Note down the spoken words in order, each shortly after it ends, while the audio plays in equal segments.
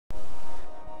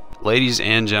Ladies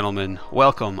and gentlemen,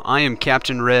 welcome. I am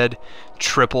Captain Red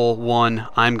 111.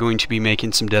 I'm going to be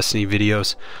making some Destiny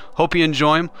videos. Hope you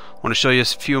enjoy them. I want to show you a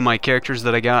few of my characters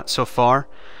that I got so far.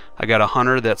 I got a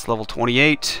Hunter that's level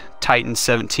 28, Titan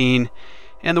 17,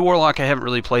 and the Warlock I haven't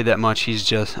really played that much. She's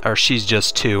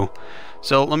just 2.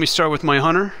 So let me start with my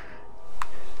Hunter.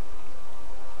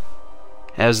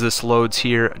 As this loads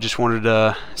here, I just wanted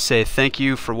to say thank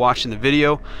you for watching the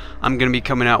video. I'm going to be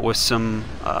coming out with some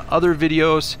other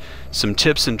videos, some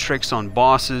tips and tricks on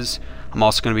bosses. I'm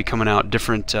also going to be coming out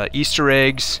different Easter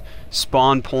eggs,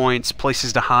 spawn points,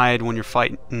 places to hide when you're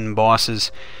fighting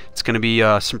bosses. It's going to be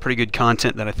some pretty good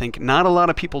content that I think not a lot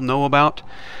of people know about.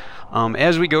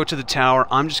 As we go to the tower,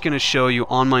 I'm just going to show you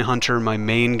on my Hunter, my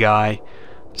main guy,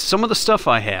 some of the stuff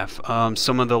I have,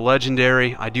 some of the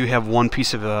legendary. I do have one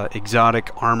piece of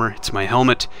exotic armor. It's my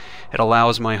helmet. It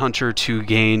allows my Hunter to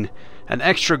gain an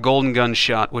extra golden gun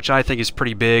shot, which I think is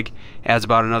pretty big. Adds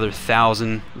about another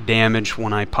 1,000 damage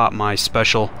when I pop my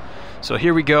special. So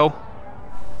here we go.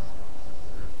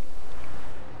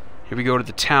 Here we go to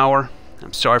the tower.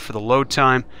 I'm sorry for the load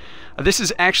time. This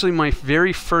is actually my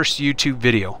very first YouTube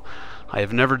video. I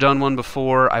have never done one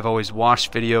before. I've always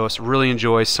watched videos. Really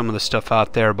enjoy some of the stuff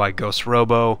out there by Ghost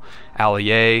Robo,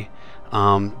 Ali,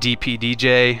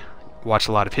 DPDJ. Watch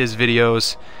a lot of his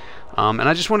videos. And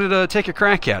I just wanted to take a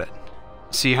crack at it.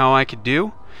 See how I could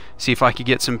do. See if I could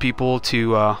get some people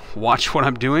to watch what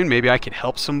I'm doing. Maybe I could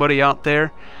help somebody out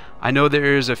there. I know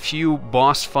there's a few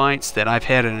boss fights that I've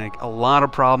had a lot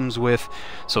of problems with,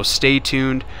 so stay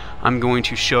tuned. I'm going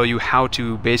to show you how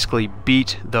to basically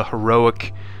beat the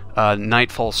heroic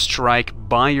Nightfall Strike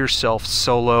by yourself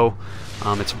solo.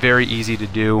 It's very easy to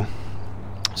do.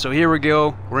 So here we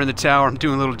go. We're in the tower. I'm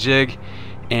doing a little jig,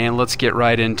 and let's get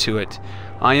right into it.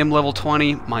 I am level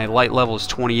 20. My light level is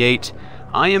 28.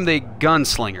 I am the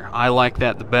gunslinger. I like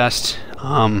that the best.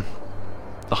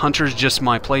 The Hunter is just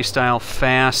my playstyle.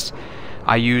 Fast.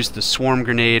 I use the swarm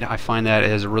grenade. I find that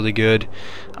as a really good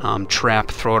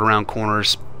trap. Throw it around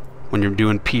corners when you're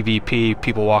doing PvP.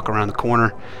 People walk around the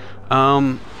corner.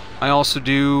 I also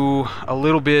do a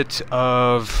little bit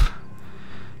of...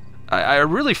 I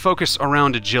really focus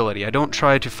around agility. I don't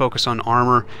try to focus on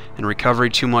armor and recovery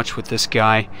too much with this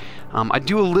guy. I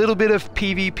do a little bit of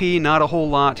PvP, not a whole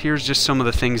lot. Here's just some of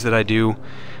the things that I do.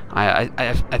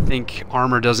 I think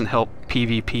armor doesn't help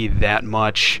PvP that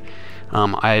much.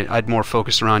 I'd more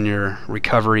focus around your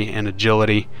recovery and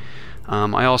agility.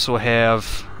 I also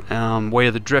have Way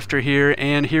of the Drifter here,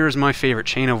 and here's my favorite,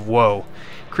 Chain of Woe.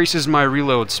 Increases my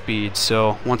reload speed,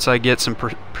 so once I get some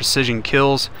precision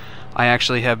kills, I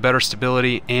actually have better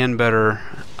stability and better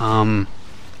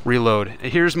reload.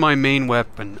 Here's my main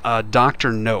weapon,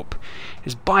 Dr. Nope.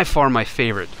 Is by far my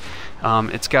favorite.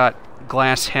 It's got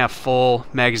glass half full,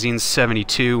 magazine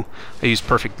 72. I use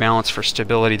perfect balance for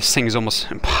stability. This thing is almost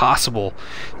impossible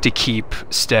to keep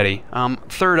steady.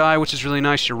 Third eye, which is really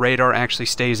nice. Your radar actually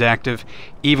stays active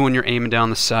even when you're aiming down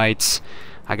the sights.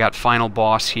 I got Final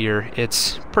Boss here.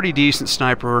 It's pretty decent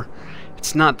sniper.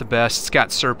 It's not the best. It's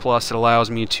got surplus. It allows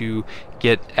me to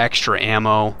get extra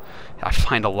ammo. I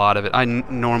find a lot of it. I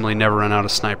normally never run out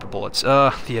of sniper bullets.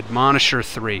 The Admonisher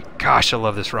 3. Gosh, I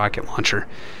love this rocket launcher.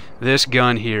 This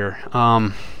gun here,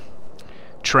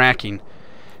 tracking.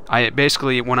 I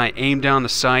basically, when I aim down the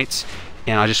sights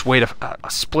and I just wait a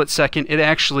split second, it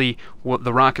actually,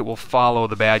 the rocket will follow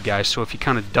the bad guy. So if he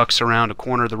kind of ducks around a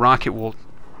corner, the rocket will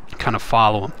kind of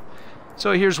follow him.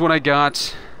 So here's what I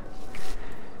got.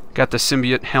 Got the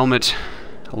symbiote helmet.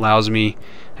 Allows me,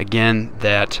 again,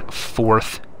 that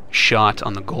 4th shot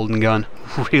on the golden gun.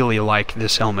 Really like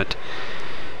this helmet.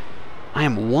 I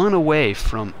am 1 away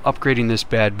from upgrading this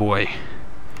bad boy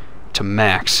to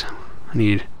max. I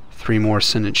need 3 more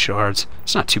Ascendant shards.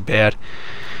 It's not too bad.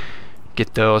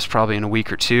 Get those probably in a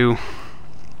week or 2.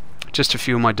 Just a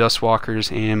few of my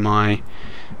Dustwalkers and my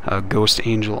Ghost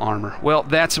Angel armor. Well,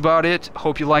 that's about it.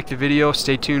 Hope you liked the video.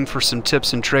 Stay tuned for some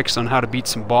tips and tricks on how to beat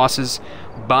some bosses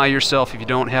by yourself if you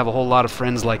don't have a whole lot of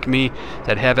friends like me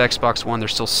that have Xbox One. They're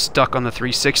still stuck on the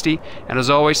 360. And as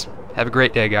always, have a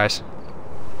great day, guys.